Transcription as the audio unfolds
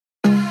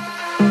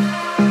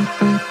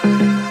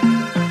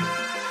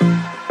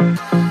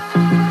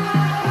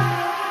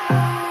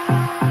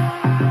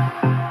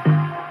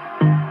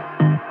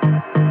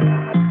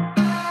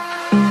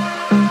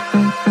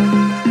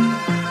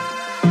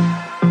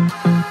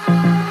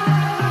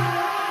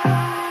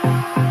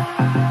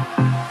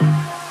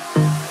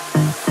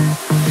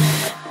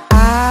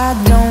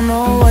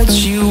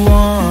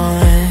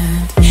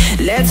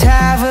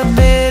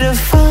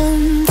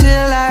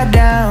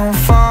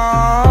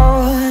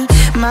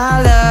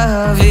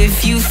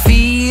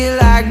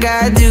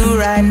like I do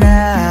right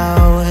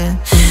now.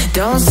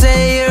 Don't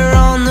say you're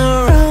on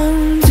the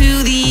run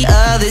to the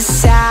other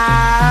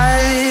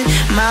side,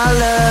 my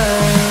love.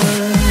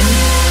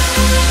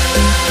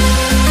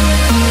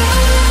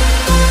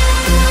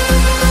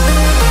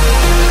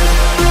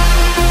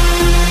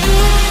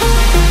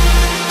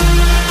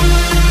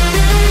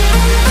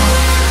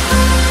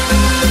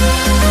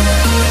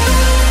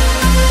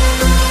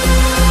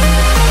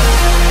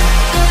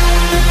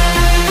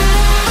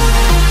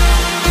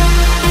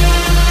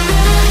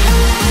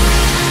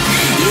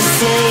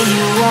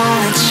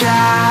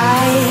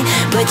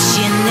 But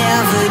you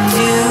never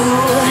do.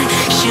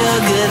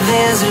 Sugar,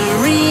 there's a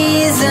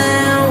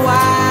reason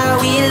why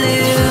we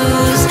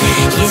lose.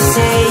 You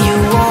say you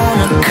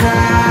wanna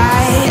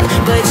cry,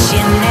 but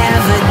you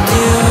never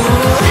do.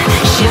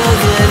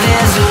 Sugar,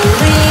 there's a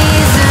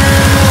reason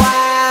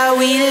why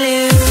we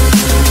lose.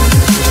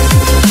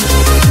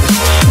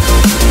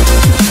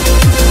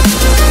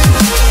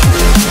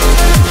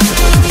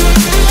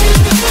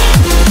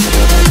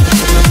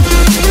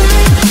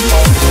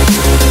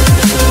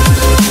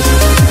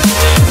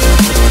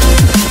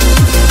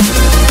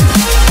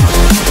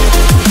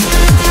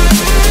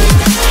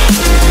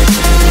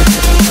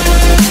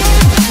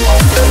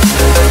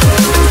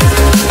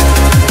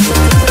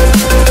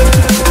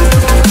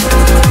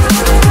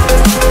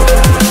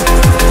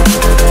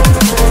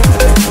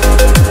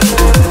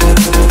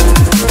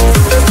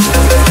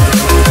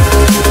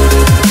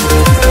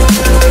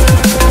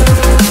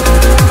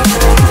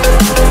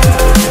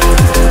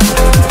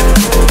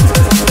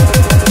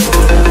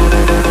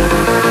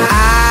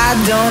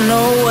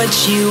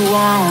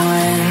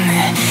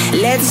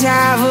 Let's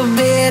have a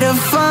bit of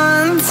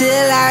fun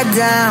till I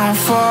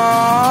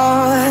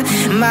downfall,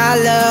 my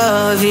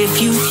love.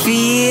 If you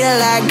feel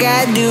like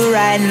I do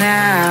right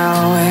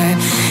now,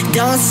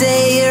 don't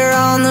say you're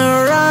on the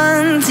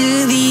run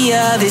to the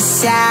other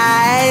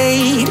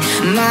side,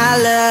 my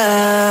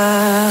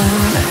love.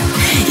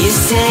 You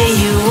say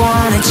you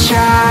wanna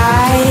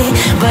try,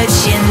 but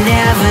you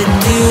never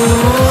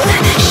do.